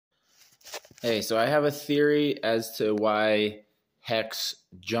Hey, so I have a theory as to why Hex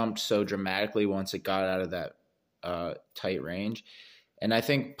jumped so dramatically once it got out of that tight range. And I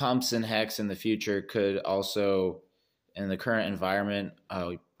think pumps and Hex in the future could also, in the current environment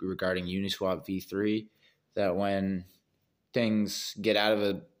regarding Uniswap v3, that when things get out of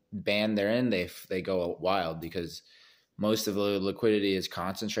a band they're in, they go wild because most of the liquidity is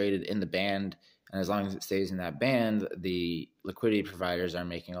concentrated in the band. And as long as it stays in that band, the liquidity providers are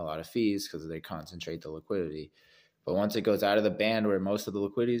making a lot of fees because they concentrate the liquidity. But once it goes out of the band where most of the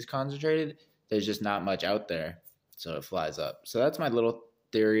liquidity is concentrated, there's just not much out there. So it flies up. So that's my little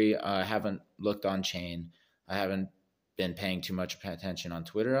theory. I haven't looked on chain. I haven't been paying too much attention on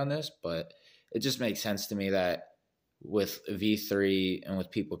Twitter on this, but it just makes sense to me that with V3 and with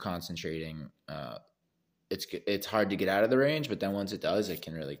people concentrating, it's hard to get out of the range, but then once it does, it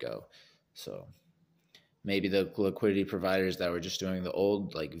can really go. So maybe the liquidity providers that were just doing the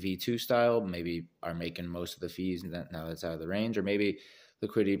old like V2 style maybe are making most of the fees and now that's out of the range, or maybe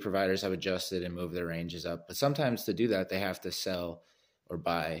liquidity providers have adjusted and moved their ranges up. But sometimes to do that, they have to sell or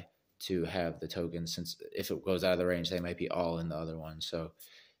buy to have the token, since if it goes out of the range, they might be all in the other one. So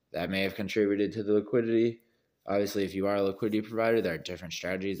that may have contributed to the liquidity. Obviously, if you are a liquidity provider, there are different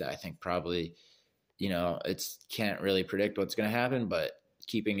strategies that I think probably, it's can't really predict what's going to happen, but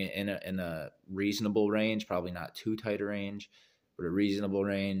keeping it in a reasonable range, probably not too tight a range, but a reasonable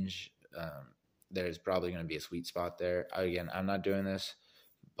range, there's probably going to be a sweet spot there. Again, I'm not doing this,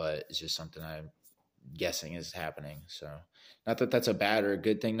 but it's just something I'm guessing is happening. So not that that's a bad or a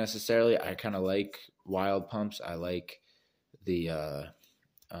good thing necessarily. I kind of like wild pumps. I like the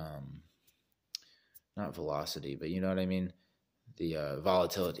not velocity, but you know what I mean? The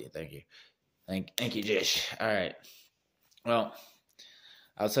volatility. Thank you. Thank you, Jish. All right. Well,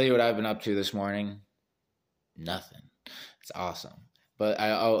 I'll tell you what I've been up to this morning. Nothing. It's awesome. But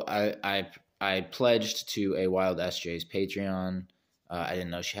I pledged to a Wild SJ's Patreon. I didn't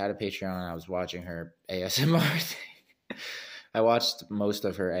know she had a Patreon. I was watching her ASMR thing. I watched most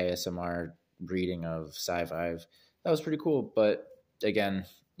of her ASMR reading of Sci-Fi. That was pretty cool. But again,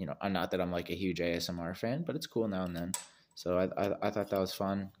 I'm not that I'm like a huge ASMR fan, but it's cool now and then. So I thought that was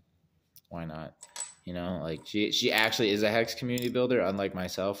fun. Why not? Like she actually is a Hex community builder, unlike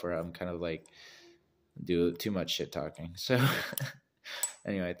myself, where I'm kind of like do too much shit talking. So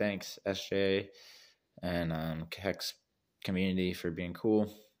anyway, thanks SJ and Hex community for being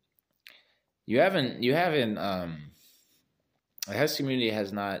cool. The Hex community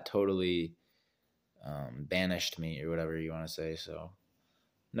has not totally banished me or whatever you want to say. So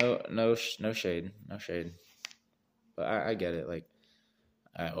no shade. But I get it. Like,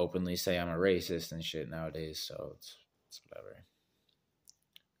 I openly say I'm a racist and shit nowadays, so it's whatever.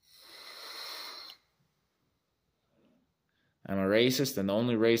 I'm a racist, and the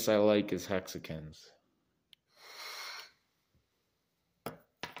only race I like is Hexicans. Oh,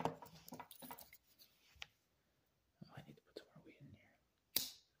 I need to put some more weed in here.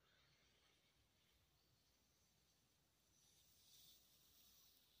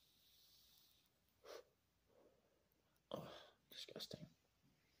 Oh, disgusting.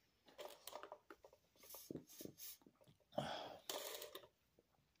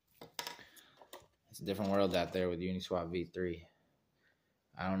 It's a different world out there with Uniswap v3.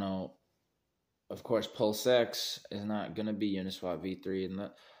 I don't know. Of course, PulseX is not going to be Uniswap v3.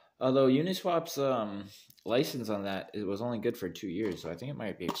 Although Uniswap's license on that, it was only good for 2 years. So I think it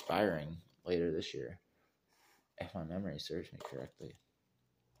might be expiring later this year, if my memory serves me correctly.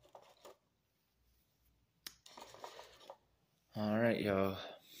 All right, yo.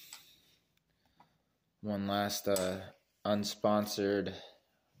 One last unsponsored.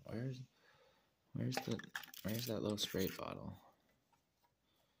 Where's that little spray bottle?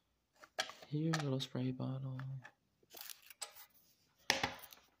 Here, little spray bottle.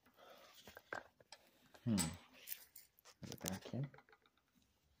 Is it back here?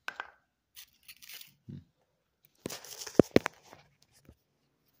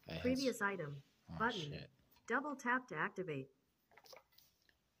 Previous item. Oh, button. Shit. Double tap to activate.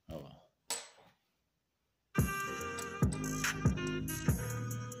 Oh well.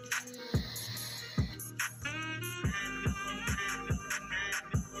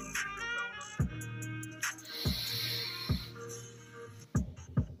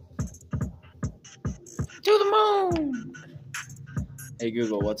 To the moon! Hey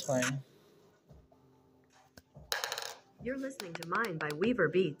Google, what's playing? You're listening to Mine by Weaver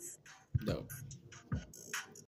Beats.